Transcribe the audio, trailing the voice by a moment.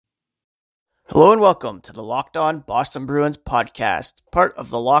Hello and welcome to the Locked On Boston Bruins podcast, part of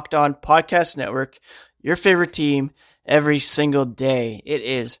the Locked On Podcast Network, your favorite team every single day. It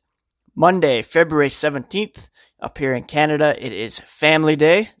is Monday, February 17th. Up here in Canada, it is Family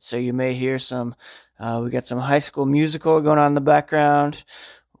Day, so you may hear we got some High School Musical going on in the background.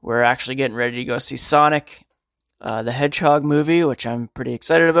 We're actually getting ready to go see Sonic the Hedgehog movie, which I'm pretty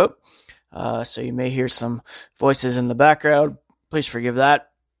excited about. So you may hear some voices in the background. Please forgive that.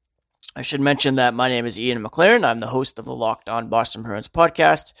 I should mention that my name is Ian McLaren. I'm the host of the Locked On Boston Bruins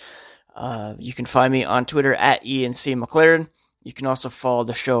podcast. You can find me on Twitter at Ian C. McLaren. You can also follow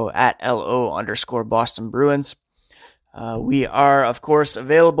the show at LO_Boston Bruins. We are, of course,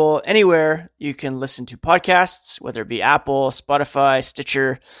 available anywhere you can listen to podcasts, whether it be Apple, Spotify,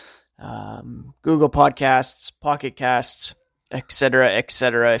 Stitcher, Google Podcasts, Pocket Casts, etc.,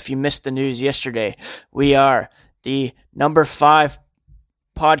 etc. If you missed the news yesterday, we are the number 5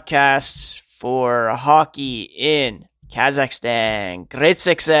 podcasts for hockey in Kazakhstan. Great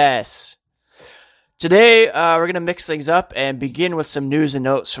success. Today, we're going to mix things up and begin with some news and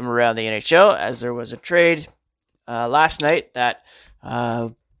notes from around the NHL, as there was a trade last night that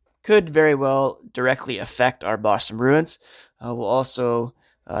could very well directly affect our Boston Bruins. We'll also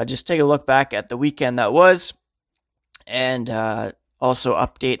just take a look back at the weekend that was, and also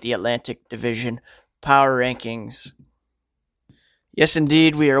update the Atlantic Division power rankings. Yes,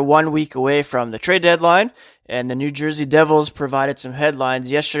 indeed, we are 1 week away from the trade deadline, and the New Jersey Devils provided some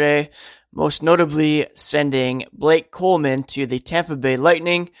headlines yesterday, most notably sending Blake Coleman to the Tampa Bay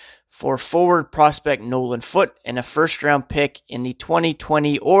Lightning for forward prospect Nolan Foote and a first-round pick in the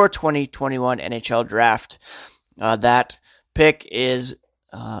 2020 or 2021 NHL draft. That pick is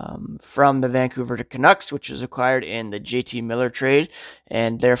from the Vancouver Canucks, which was acquired in the JT Miller trade,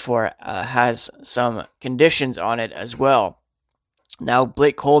 and therefore has some conditions on it as well. Now,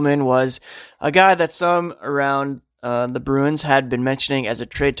 Blake Coleman was a guy that some around the Bruins had been mentioning as a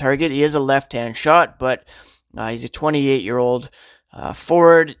trade target. He is a left-hand shot, but he's a 28-year-old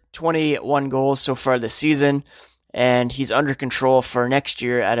forward, 21 goals so far this season, and he's under control for next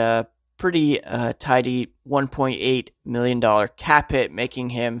year at a pretty tidy $1.8 million cap hit, making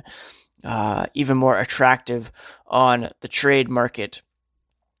him even more attractive on the trade market.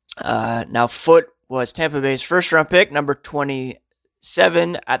 Now, Foote was Tampa Bay's first-round pick, number 27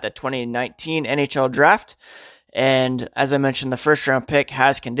 at the 2019 NHL draft. And as I mentioned, the first round pick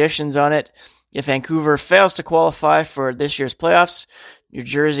has conditions on it. If Vancouver fails to qualify for this year's playoffs, New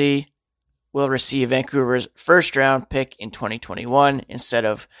Jersey will receive Vancouver's first round pick in 2021 instead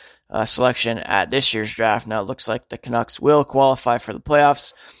of selection at this year's draft. Now it looks like the Canucks will qualify for the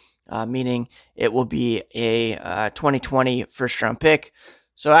playoffs, meaning it will be a 2020 first round pick.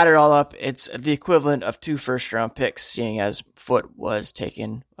 So add it all up, it's the equivalent of 2 first-round picks, seeing as Foote was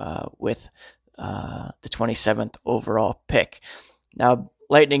taken with the 27th overall pick. Now,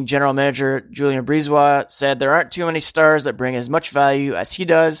 Lightning General Manager Julien BriseBois said there aren't too many stars that bring as much value as he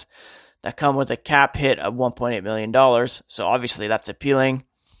does that come with a cap hit of $1.8 million. So obviously that's appealing.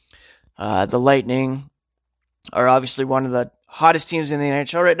 The Lightning are obviously one of the hottest teams in the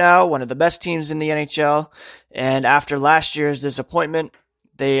NHL right now, one of the best teams in the NHL. And after last year's disappointment,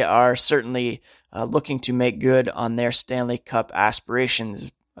 they are certainly looking to make good on their Stanley Cup aspirations.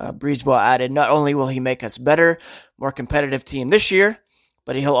 BriseBois added, not only will he make us better, more competitive team this year,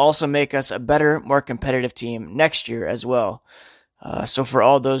 but he'll also make us a better, more competitive team next year as well. So for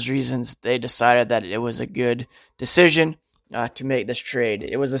all those reasons, they decided that it was a good decision to make this trade.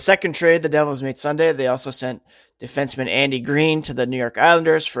 It was the second trade the Devils made Sunday. They also sent defenseman Andy Green to the New York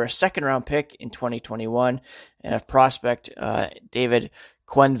Islanders for a second-round pick in 2021 and a prospect, David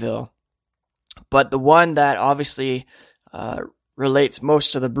Quenneville. But the one that obviously relates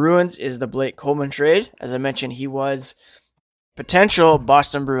most to the Bruins is the Blake Coleman trade. As I mentioned, he was potential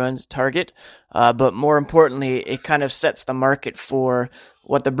Boston Bruins target, but more importantly, it kind of sets the market for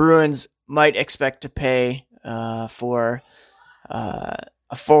what the Bruins might expect to pay for a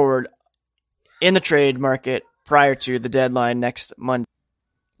forward in the trade market prior to the deadline next Monday.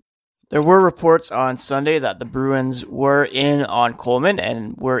 There were reports on Sunday that the Bruins were in on Coleman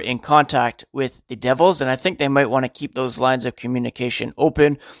and were in contact with the Devils, and I think they might want to keep those lines of communication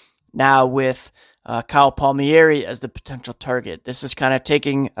open now with Kyle Palmieri as the potential target. This is kind of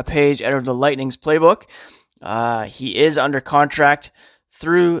taking a page out of the Lightning's playbook. He is under contract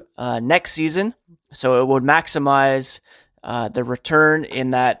through next season, so it would maximize the return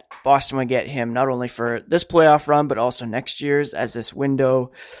in that Boston would get him not only for this playoff run, but also next year's, as this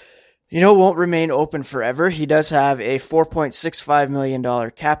window won't remain open forever. He does have a $4.65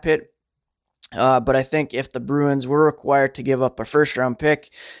 million cap hit But I think if the Bruins were required to give up a first-round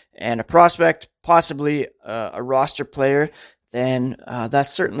pick and a prospect, possibly a roster player, then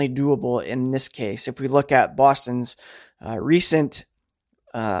that's certainly doable in this case. If we look at Boston's recent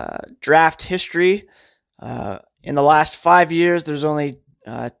draft history, in the last 5 years, there's only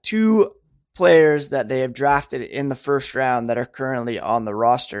 2 players that they have drafted in the first round that are currently on the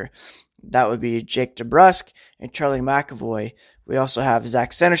roster. That would be Jake DeBrusk and Charlie McAvoy. We also have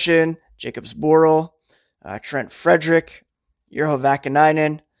Zach Senyshyn, Jacobs Borrell, Trent Frederick, Urho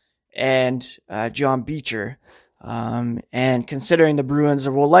Vakanainen, and John Beecher. And considering the Bruins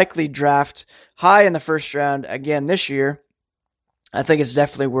will likely draft high in the first round again this year, I think it's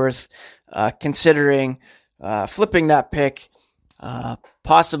definitely worth considering flipping that pick,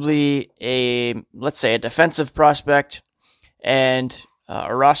 possibly let's say a defensive prospect and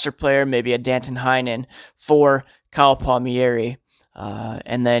a roster player, maybe a Danton Heinen for Kyle Palmieri.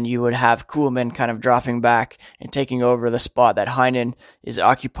 And then you would have Kuhlman kind of dropping back and taking over the spot that Heinen is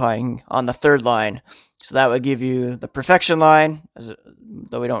occupying on the third line. So that would give you the perfection line,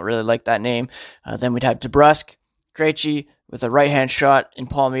 though we don't really like that name. Then we'd have DeBrusk, Krejci with a right-hand shot in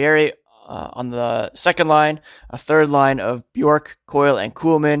Palmieri on the second line, a third line of Bjork, Coyle, and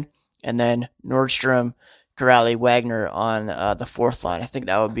Kuhlman, and then Nordstrom, Kuraly, Wagner on the fourth line. I think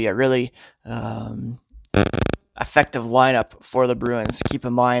that would be a really effective lineup for the Bruins. Keep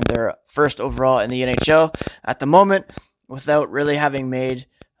in mind they're first overall in the NHL at the moment without really having made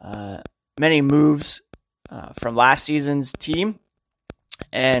many moves from last season's team.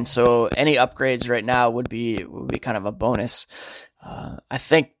 And so any upgrades right now would be kind of a bonus. I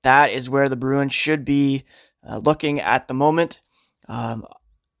think that is where the Bruins should be looking at the moment.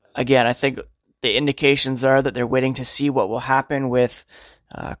 Again, I think the indications are that they're waiting to see what will happen with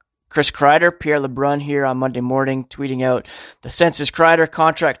Chris Kreider. Pierre LeBrun here on Monday morning tweeting out, the Census Kreider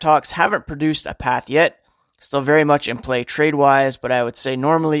contract talks haven't produced a path yet. Still very much in play trade-wise, but I would say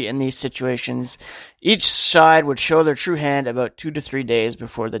normally in these situations, each side would show their true hand about 2 to 3 days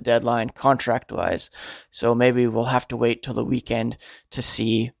before the deadline contract-wise. So maybe we'll have to wait till the weekend to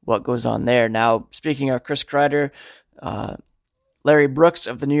see what goes on there. Now, speaking of Chris Kreider, Larry Brooks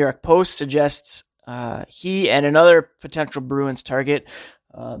of the New York Post suggests he and another potential Bruins target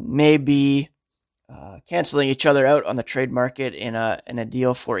may be canceling each other out on the trade market in a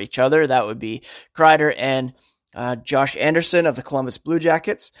deal for each other. That would be Kreider and Josh Anderson of the Columbus Blue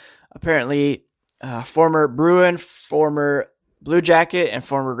Jackets. Apparently, former Bruin, former Blue Jacket, and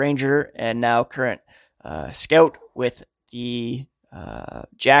former Ranger, and now current scout with the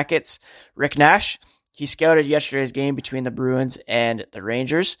Jackets, Rick Nash. He scouted yesterday's game between the Bruins and the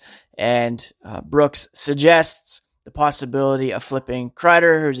Rangers, and Brooks suggests the possibility of flipping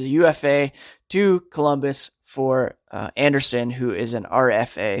Kreider, who's a UFA, to Columbus for Anderson, who is an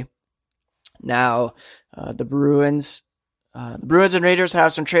RFA. Now, the Bruins and Rangers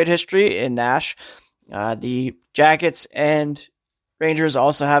have some trade history in Nash. The Jackets and Rangers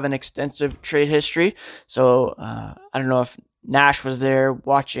also have an extensive trade history. So I don't know if Nash was there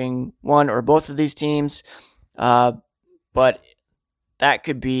watching one or both of these teams, but that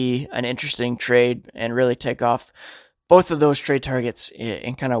could be an interesting trade and really take off both of those trade targets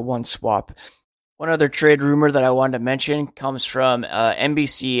in kind of one swap. One other trade rumor that I wanted to mention comes from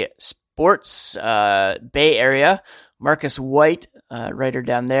NBC Sports Bay Area. Marcus White, writer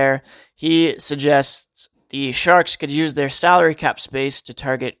down there, he suggests the Sharks could use their salary cap space to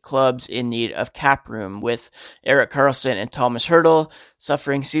target clubs in need of cap room. With Erik Karlsson and Thomas Hertl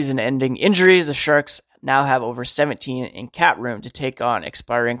suffering season-ending injuries, the Sharks now have over 17 in cap room to take on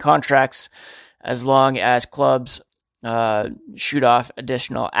expiring contracts as long as clubs shoot off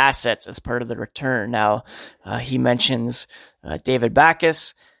additional assets as part of the return. Now, he mentions David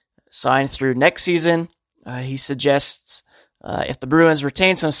Backes signed through next season. He suggests if the Bruins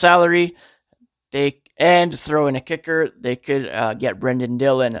retain some salary, and throw in a kicker, they could get Brendan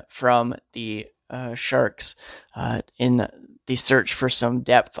Dillon from the Sharks in the search for some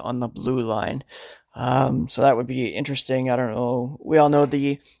depth on the blue line. So that would be interesting. I don't know. We all know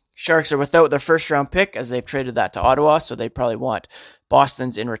the Sharks are without their first round pick as they've traded that to Ottawa, so they probably want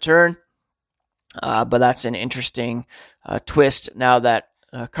Boston's in return. But that's an interesting twist now that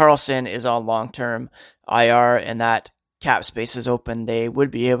Karlsson is on long-term IR and that cap space is open. They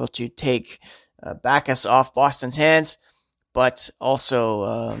would be able to take Backes off Boston's hands, but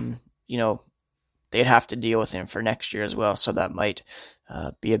also, they'd have to deal with him for next year as well. So that might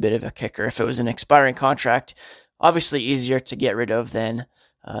be a bit of a kicker. If it was an expiring contract, obviously easier to get rid of than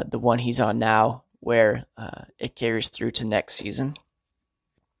the one he's on now, where it carries through to next season.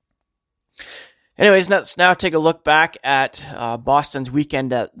 Anyways, let's now take a look back at Boston's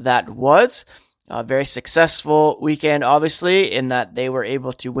weekend that was. A very successful weekend, obviously, in that they were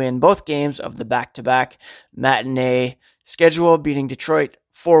able to win both games of the back-to-back matinee schedule, beating Detroit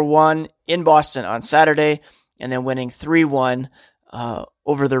 4-1 in Boston on Saturday, and then winning 3-1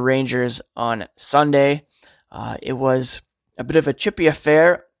 over the Rangers on Sunday. It was a bit of a chippy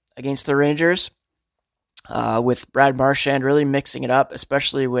affair against the Rangers, with Brad Marchand really mixing it up,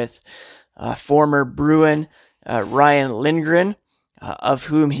 especially with former Bruin Ryan Lindgren, of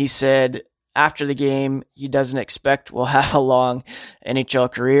whom he said after the game he doesn't expect will have a long NHL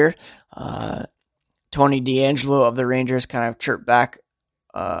career. Tony DeAngelo of the Rangers kind of chirped back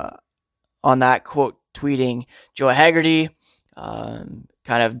on that quote, tweeting Joe Haggerty, kind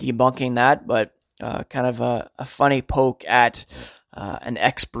of debunking that, but kind of a funny poke at an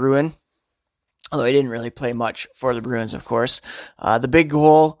ex-Bruin, although he didn't really play much for the Bruins, of course. The big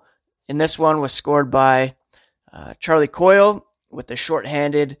goal in this one was scored by Charlie Coyle with the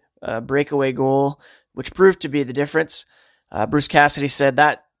shorthanded breakaway goal, which proved to be the difference. Bruce Cassidy said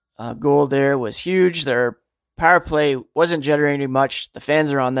that goal there was huge. Their power play wasn't generating much. The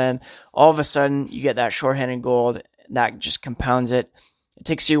fans are on them. All of a sudden, you get that shorthanded goal, and that just compounds it. It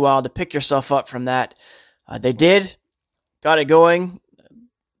takes you a while to pick yourself up from that. They did, got it going.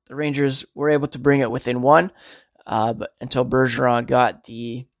 The Rangers were able to bring it within one, but until Bergeron got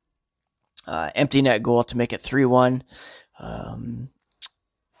the empty net goal to make it 3-1.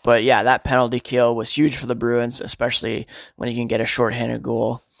 But yeah, that penalty kill was huge for the Bruins, especially when you can get a shorthanded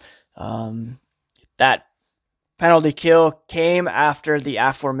goal. That penalty kill came after the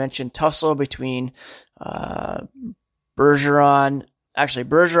aforementioned tussle between Bergeron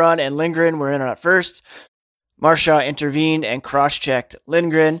and Lindgren were in on it first. Marchand intervened and cross-checked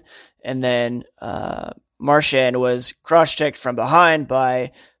Lindgren, and then Marchand was cross-checked from behind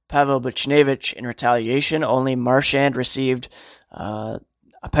by Pavel Buchnevich in retaliation. Only Marchand received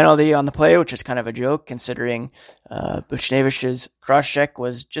a penalty on the play, which is kind of a joke considering Buchnevich's cross-check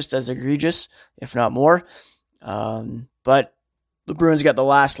was just as egregious, if not more. But the Bruins got the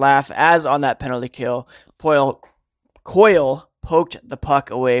last laugh, as on that penalty kill, Coyle poked the puck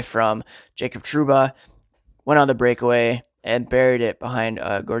away from Jacob Trouba, went on the breakaway, and buried it behind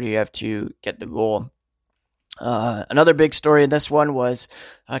Gordiev to get the goal. Another big story in this one was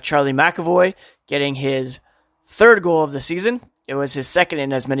Charlie McAvoy getting his third goal of the season. It was his second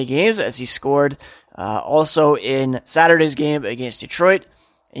in as many games, as he scored also in Saturday's game against Detroit.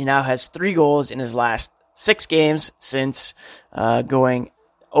 He now has 3 goals in his last 6 games since going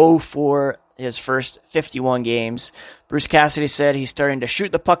 0 for his first 51 games. Bruce Cassidy said he's starting to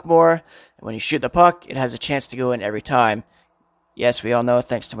shoot the puck more, and when you shoot the puck, it has a chance to go in every time. Yes, we all know,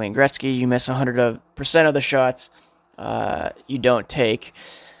 thanks to Wayne Gretzky, you miss 100% of the shots you don't take.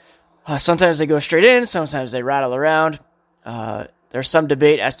 Sometimes they go straight in, sometimes they rattle around. There's some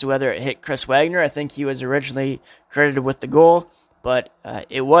debate as to whether it hit Chris Wagner. I think he was originally credited with the goal, but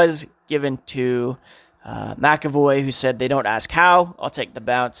it was given to McAvoy, who said they don't ask how, I'll take the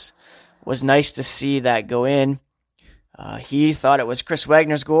bounce. It was nice to see that go in. He thought it was Chris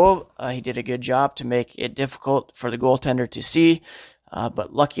Wagner's goal. He did a good job to make it difficult for the goaltender to see,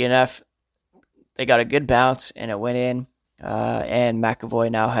 but lucky enough, they got a good bounce and it went in, and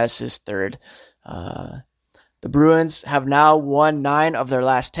McAvoy now has his third. The Bruins have now won 9 of their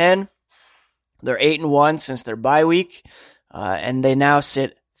last 10. They're 8-1 since their bye week, and they now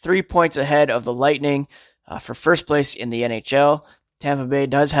sit 3 points ahead of the Lightning for first place in the NHL. Tampa Bay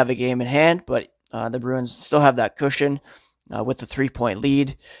does have a game in hand, but the Bruins still have that cushion with the 3-point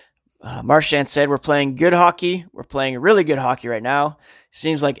lead. Marchand said, we're playing good hockey. We're playing really good hockey right now.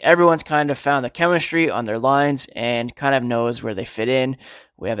 Seems like everyone's kind of found the chemistry on their lines and kind of knows where they fit in.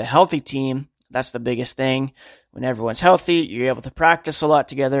 We have a healthy team. That's the biggest thing. When everyone's healthy, you're able to practice a lot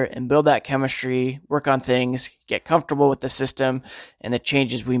together and build that chemistry, work on things, get comfortable with the system and the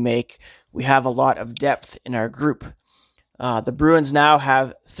changes we make. We have a lot of depth in our group. The Bruins now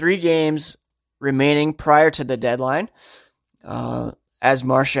have 3 games remaining prior to the deadline. As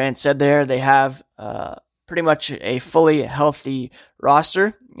Marchand said there, they have pretty much a fully healthy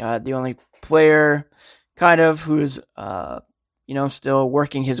roster. The only player kind of who's still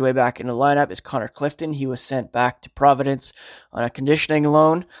working his way back in the lineup is Connor Clifton. He was sent back to Providence on a conditioning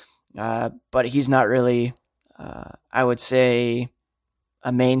loan, but he's not really, I would say,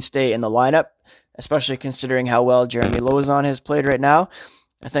 a mainstay in the lineup, especially considering how well Jeremy Lauzon has played right now.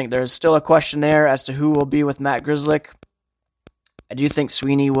 I think there's still a question there as to who will be with Matt Grzelcyk. I do think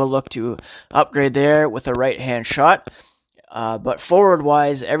Sweeney will look to upgrade there with a right-hand shot. But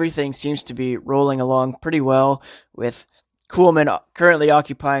forward-wise, everything seems to be rolling along pretty well with Kuhlman currently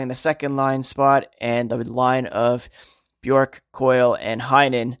occupying the second line spot, and the line of Bjork, Coyle, and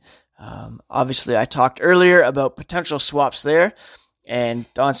Heinen. Obviously, I talked earlier about potential swaps there, and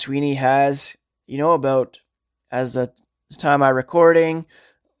Don Sweeney has, about, as the time I'm recording,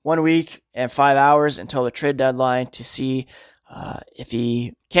 1 week and 5 hours until the trade deadline to see if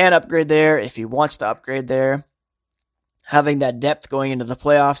he can upgrade there, if he wants to upgrade there. Having that depth going into the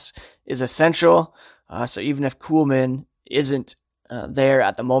playoffs is essential. So even if Kuhlman isn't there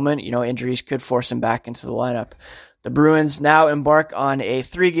at the moment, injuries could force him back into the lineup. The Bruins now embark on a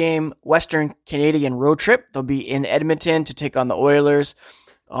 3-game Western Canadian road trip. They'll be in Edmonton to take on the Oilers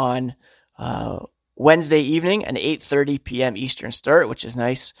on Wednesday evening, an 8:30 p.m. Eastern start, which is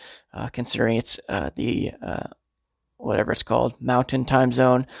nice considering it's the whatever it's called, Mountain Time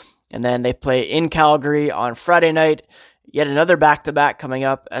Zone. And then they play in Calgary on Friday night. Yet another back-to-back coming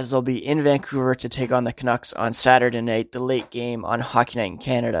up as they'll be in Vancouver to take on the Canucks on Saturday night, the late game on Hockey Night in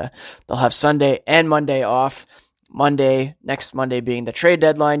Canada. They'll have Sunday and Monday off. Next Monday being the trade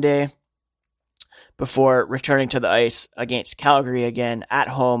deadline day, before returning to the ice against Calgary again at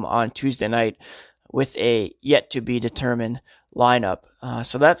home on Tuesday night with a yet-to-be-determined lineup.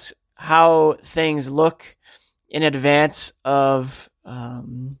 So that's how things look in advance of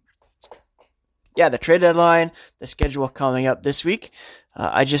the trade deadline, the schedule coming up this week.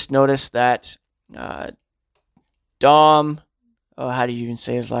 I just noticed that Dom, how do you even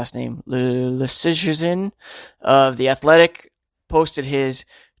say his last name? Luszczyszyn of The Athletic posted his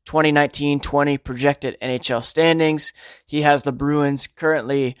 2019-20 projected NHL standings. He has the Bruins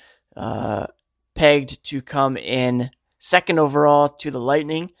currently pegged to come in second overall to the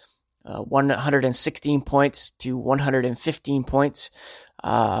Lightning, 116 points to 115 points,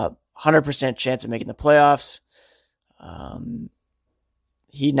 100% chance of making the playoffs.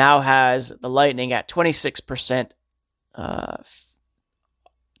 He now has the Lightning at 26%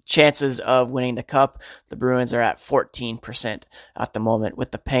 chances of winning the Cup. The Bruins are at 14% at the moment,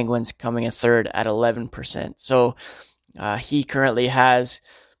 with the Penguins coming in third at 11%. So he currently has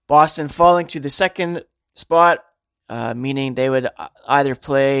Boston falling to the second spot, meaning they would either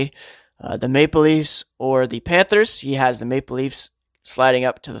play the Maple Leafs or the Panthers. He has the Maple Leafs sliding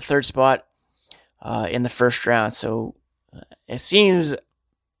up to the third spot in the first round. So it seems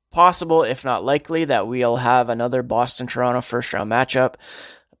possible, if not likely, that we'll have another Boston-Toronto first-round matchup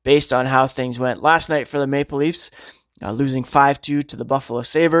based on how things went last night for the Maple Leafs, losing 5-2 to the Buffalo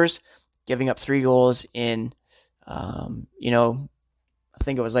Sabres, giving up 3 goals in, I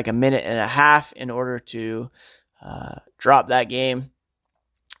think it was like a minute and a half in order to drop that game.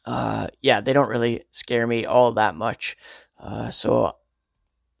 They don't really scare me all that much. So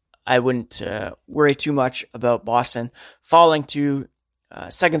I wouldn't worry too much about Boston falling to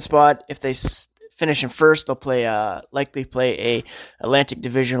second spot. If they finish in first, they'll likely play a Atlantic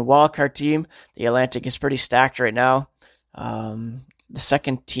Division wildcard team. The Atlantic is pretty stacked right now. The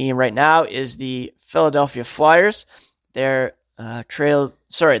second team right now is the Philadelphia Flyers. They're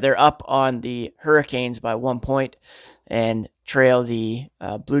up on the Hurricanes by 1 point and trail the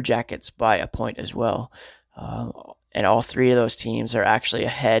Blue Jackets by a point as well. And all 3 of those teams are actually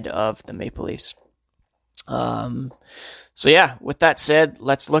ahead of the Maple Leafs. With that said,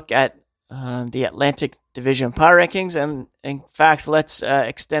 let's look at the Atlantic Division power rankings. And in fact, let's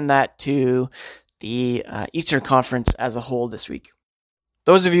extend that to the Eastern Conference as a whole this week.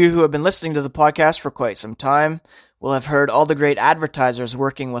 Those of you who have been listening to the podcast for quite some time will have heard all the great advertisers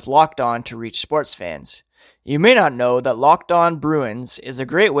working with Locked On to reach sports fans. You may not know that Locked On Bruins is a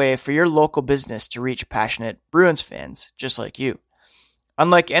great way for your local business to reach passionate Bruins fans just like you.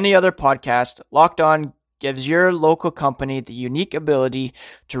 Unlike any other podcast, Locked On gives your local company the unique ability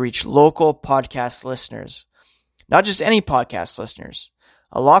to reach local podcast listeners. Not just any podcast listeners,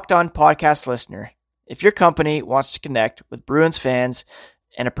 a Locked On podcast listener. If your company wants to connect with Bruins fans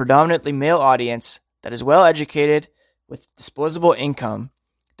and a predominantly male audience that is well educated with disposable income,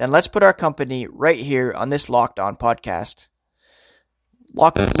 then let's put our company right here on this Locked On podcast.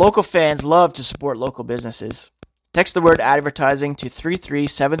 Local fans love to support local businesses. Text the word advertising to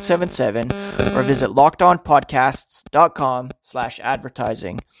 33777 or visit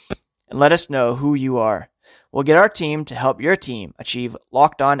lockedonpodcasts.com/advertising and let us know who you are. We'll get our team to help your team achieve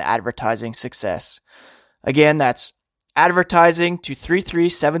Locked On advertising success. Again, that's advertising to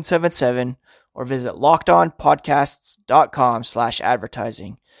 33777 or visit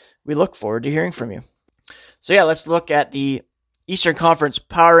lockedonpodcasts.com/advertising. We look forward to hearing from you. So let's look at the Eastern Conference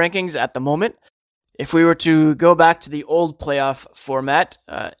power rankings at the moment. If we were to go back to the old playoff format,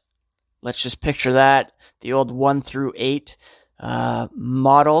 let's just picture that, the old 1 through 8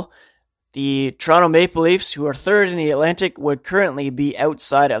 model. the Toronto Maple Leafs, who are third in the Atlantic, would currently be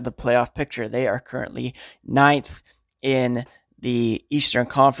outside of the playoff picture. They are currently ninth in the Eastern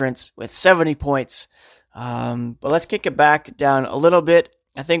Conference with 70 points. But let's kick it back down a little bit.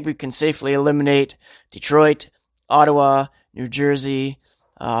 I think we can safely eliminate Detroit, Ottawa, New Jersey,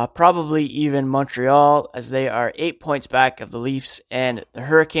 probably even Montreal, as they are 8 points back of the Leafs and the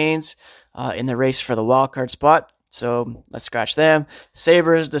Hurricanes in the race for the wildcard spot. So let's scratch them.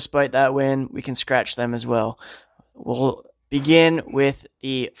 Sabres, despite that win, we can scratch them as well. We'll begin with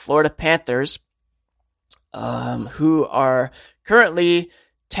the Florida Panthers, who are currently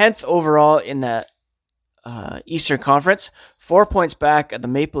 10th overall in the Eastern Conference, 4 points back of the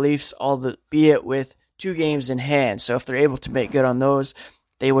Maple Leafs, albeit with 2 games in hand. So if they're able to make good on those,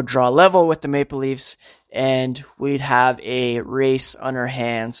 they would draw level with the Maple Leafs, and we'd have a race on our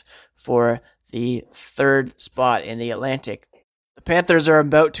hands for the third spot in the Atlantic. The Panthers are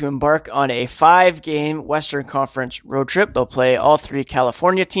about to embark on a 5-game Western Conference road trip. They'll play all 3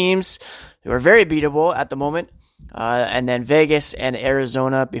 California teams, who are very beatable at the moment, and then Vegas and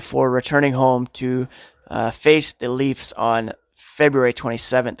Arizona before returning home to face the Leafs on February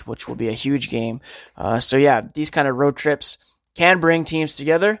 27th, which will be a huge game. So yeah, these kind of road trips can bring teams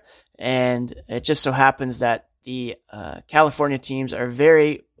together, and it just so happens that the California teams are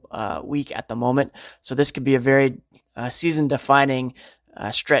very weak at the moment. So this could be a very season-defining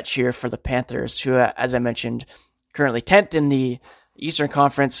stretch here for the Panthers, who, as I mentioned, currently 10th in the Eastern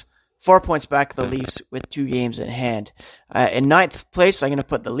Conference, 4 points back of the Leafs with 2 games in hand. In 9th place, I'm going to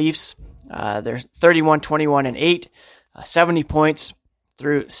put the Leafs. They're 31-21-8, 70 points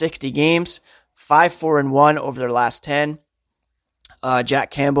through 60 games, 5-4-1 over their last 10.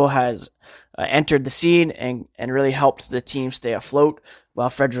 Jack Campbell has entered the scene and really helped the team stay afloat while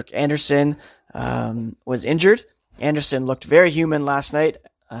Frederik Andersen was injured. Andersen looked very human last night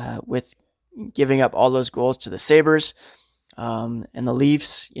with giving up all those goals to the Sabres. And the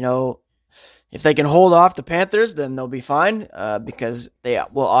Leafs, if they can hold off the Panthers, then they'll be fine because they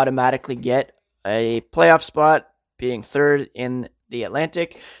will automatically get a playoff spot, being third in the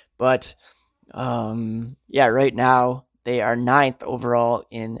Atlantic. But right now they are 9th overall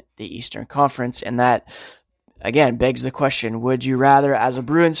in the Eastern Conference, and that again begs the question: would you rather, as a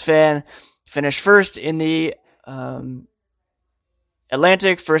Bruins fan, finish first in the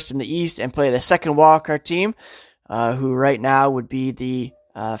Atlantic, first in the East, and play the second wildcard team, who right now would be the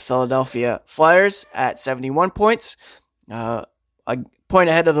Philadelphia Flyers at 71 points, a point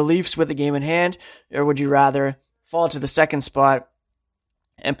ahead of the Leafs with a game in hand, or would you rather fall to the second spot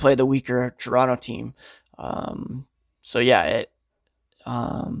and play the weaker Toronto team? It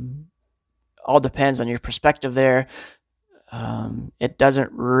all depends on your perspective there. It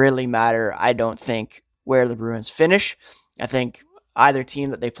doesn't really matter, I don't think, where the Bruins finish. I think either team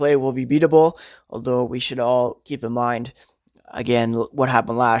that they play will be beatable, although we should all keep in mind, again, what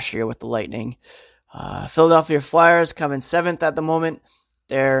happened last year with the Lightning. Philadelphia Flyers come in 7th at the moment.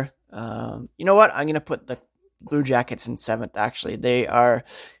 They're, you know what? I'm going to put the Blue Jackets in 7th, actually. They are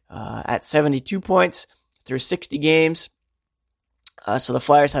at 72 points through 60 games. So the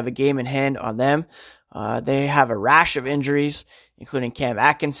Flyers have a game in hand on them. They have a rash of injuries, including Cam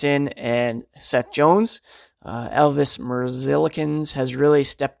Atkinson and Seth Jones. Elvis Merzlikins has really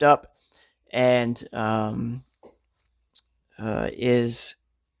stepped up and is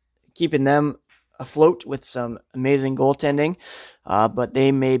keeping them afloat with some amazing goaltending. But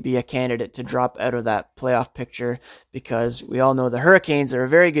they may be a candidate to drop out of that playoff picture because we all know the Hurricanes are a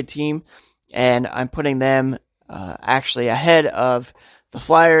very good team, and I'm putting them actually ahead of the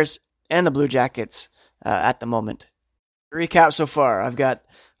Flyers and the Blue Jackets at the moment. Recap so far: I've got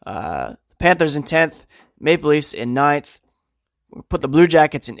the Panthers in 10th, Maple Leafs in 9th, we'll put the Blue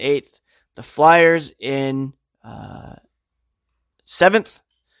Jackets in 8th, the Flyers in 7th,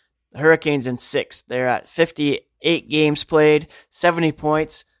 the Hurricanes in 6th. They're at 58 games played, 70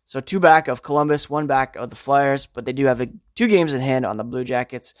 points, so 2 back of Columbus, 1 back of the Flyers, but they do have 2 games in hand on the Blue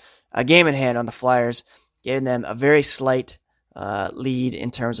Jackets, a game in hand on the Flyers, giving them a very slight lead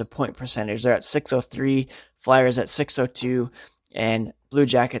in terms of point percentage. They're at 603, Flyers at 602, and Blue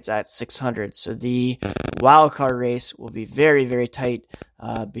Jackets at 600. So the wild card race will be very, very tight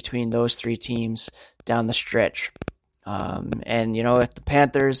between those 3 teams down the stretch. And if the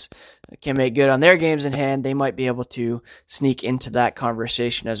Panthers can make good on their games in hand, they might be able to sneak into that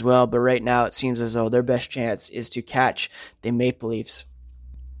conversation as well. But right now it seems as though their best chance is to catch the Maple Leafs.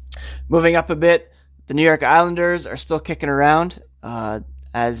 Moving up a bit, the New York Islanders are still kicking around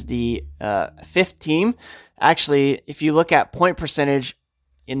as the 5th team. Actually, if you look at point percentage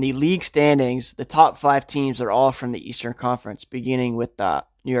in the league standings, the top 5 teams are all from the Eastern Conference, beginning with the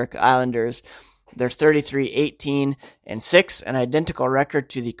New York Islanders. They're 33-18-6, an identical record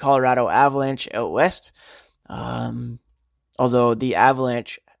to the Colorado Avalanche out west. Although the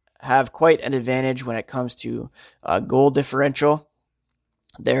Avalanche have quite an advantage when it comes to goal differential.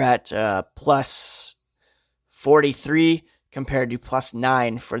 They're at plus 43 compared to plus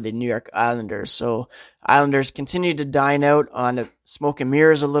 9 for the New York Islanders. So Islanders continue to dine out on smoke and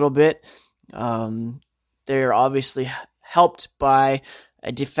mirrors a little bit. They're obviously helped by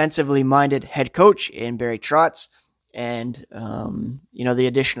a defensively minded head coach in Barry Trotz. And, the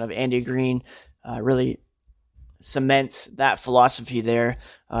addition of Andy Green really cements that philosophy there.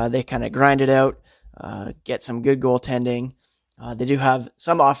 They kind of grind it out, get some good goaltending. They do have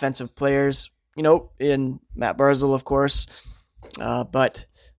some offensive players, in Matt Barzal, of course, but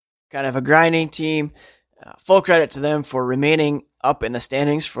kind of a grinding team. Full credit to them for remaining up in the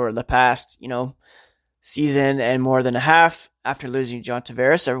standings for the past, season and more than a half. After losing John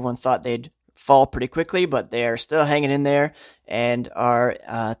Tavares, everyone thought they'd fall pretty quickly, but they are still hanging in there and are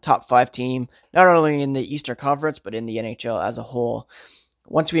a top 5 team, not only in the Eastern Conference, but in the NHL as a whole.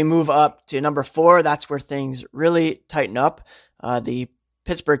 Once we move up to number 4, that's where things really tighten up. The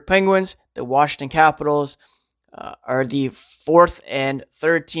Pittsburgh Penguins, the Washington Capitals are the 4th and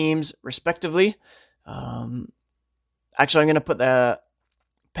 3rd teams, respectively. Actually, I'm going to put the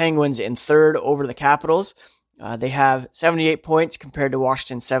Penguins in 3rd over the Capitals. They have 78 points compared to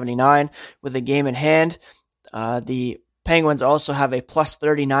Washington's 79 with a game in hand. The Penguins also have a plus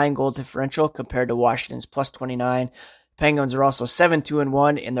 39 goal differential compared to Washington's plus 29. Penguins are also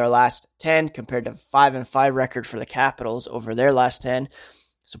 7-2-1 in their last 10 compared to 5-5 record for the Capitals over their last 10.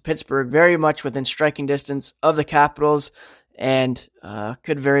 So Pittsburgh very much within striking distance of the Capitals and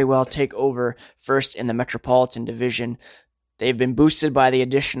could very well take over first in the Metropolitan Division. They've been boosted by the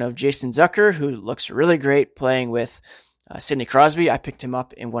addition of Jason Zucker, who looks really great playing with Sidney Crosby. I picked him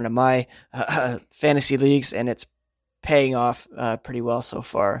up in one of my fantasy leagues, and it's paying off pretty well so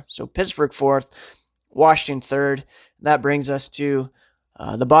far. So Pittsburgh 4th, Washington 3rd. That brings us to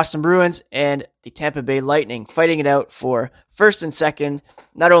the Boston Bruins and the Tampa Bay Lightning fighting it out for 1st and 2nd,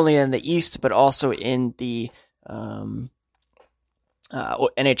 not only in the East, but also in the NHL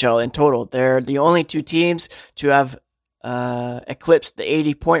in total. They're the only 2 teams to have eclipsed the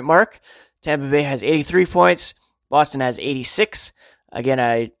 80-point mark. Tampa Bay has 83 points. Boston has 86. Again,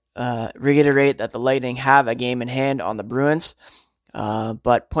 I reiterate that the Lightning have a game in hand on the Bruins,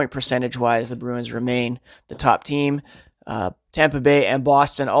 but point percentage-wise, the Bruins remain the top team. Tampa Bay and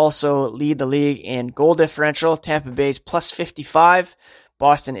Boston also lead the league in goal differential. Tampa Bay's plus 55.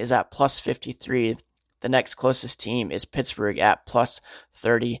 Boston is at plus 53. The next closest team is Pittsburgh at plus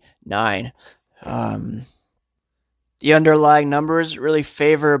 39. The underlying numbers really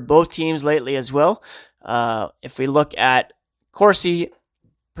favor both teams lately as well. If we look at Corsi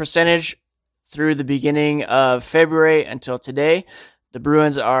percentage through the beginning of February until today, the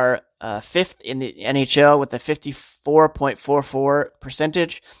Bruins are 5th in the NHL with a 54.44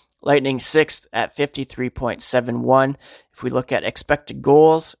 percentage. Lightning 6th at 53.71. If we look at expected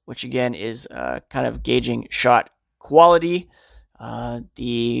goals, which again is kind of gauging shot quality,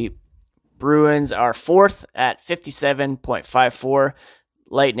 the Bruins are 4th at 57.54.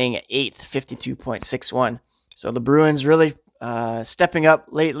 Lightning 8th, 52.61. So the Bruins really stepping up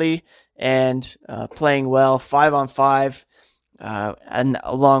lately and playing well 5-on-5, and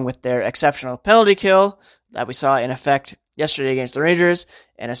along with their exceptional penalty kill that we saw in effect yesterday against the Rangers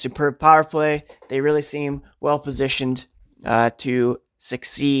and a superb power play, they really seem well positioned to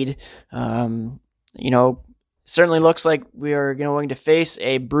succeed. Certainly looks like we are going to face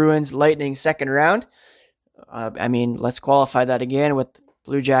a Bruins Lightning second round. Let's qualify that again with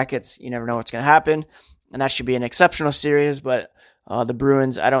Blue Jackets. You never know what's going to happen, and that should be an exceptional series, but the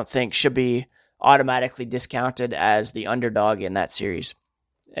Bruins, I don't think, should be automatically discounted as the underdog in that series.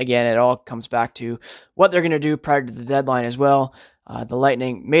 Again, it all comes back to what they're going to do prior to the deadline as well. The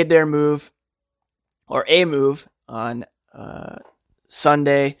Lightning made their move, or a move, on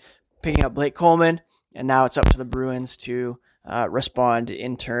Sunday, picking up Blake Coleman, and now it's up to the Bruins to respond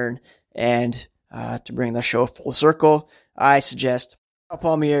in turn and to bring the show full circle. I suggest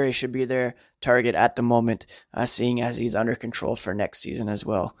Palmieri should be their target at the moment, seeing as he's under control for next season as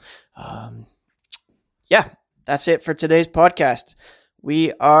well. That's it for today's podcast.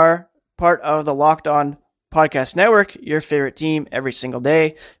 We are part of the Locked On Podcast Network, your favorite team every single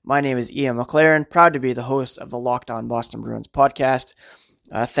day. My name is Ian McLaren, proud to be the host of the Locked On Boston Bruins podcast.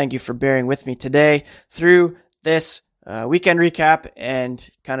 Thank you for bearing with me today through this weekend recap and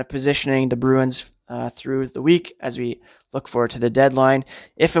kind of positioning the Bruins through the week as we look forward to the deadline.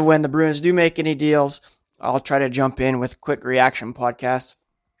 If and when the Bruins do make any deals, I'll try to jump in with quick reaction podcasts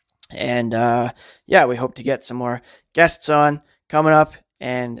And we hope to get some more guests on coming up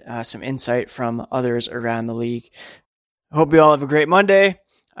and some insight from others around the league. I hope you all have a great Monday.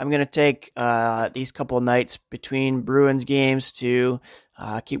 I'm going to take these couple of nights between Bruins games to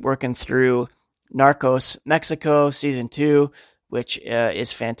keep working through Narcos Mexico Season 2, which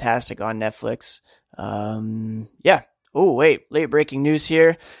is fantastic on Netflix. Oh, wait, late breaking news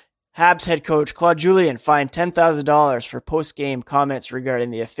here. Habs head coach Claude Julien fined $10,000 for post-game comments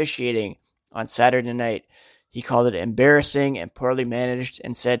regarding the officiating on Saturday night. He called it embarrassing and poorly managed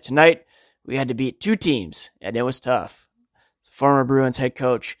and said, "Tonight, we had to beat two teams, and it was tough." Former Bruins head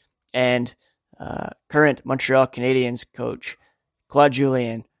coach and current Montreal Canadiens coach Claude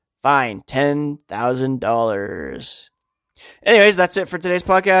Julien fined $10,000. Anyways, that's it for today's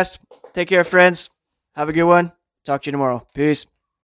podcast. Take care, friends. Have a good one. Talk to you tomorrow. Peace.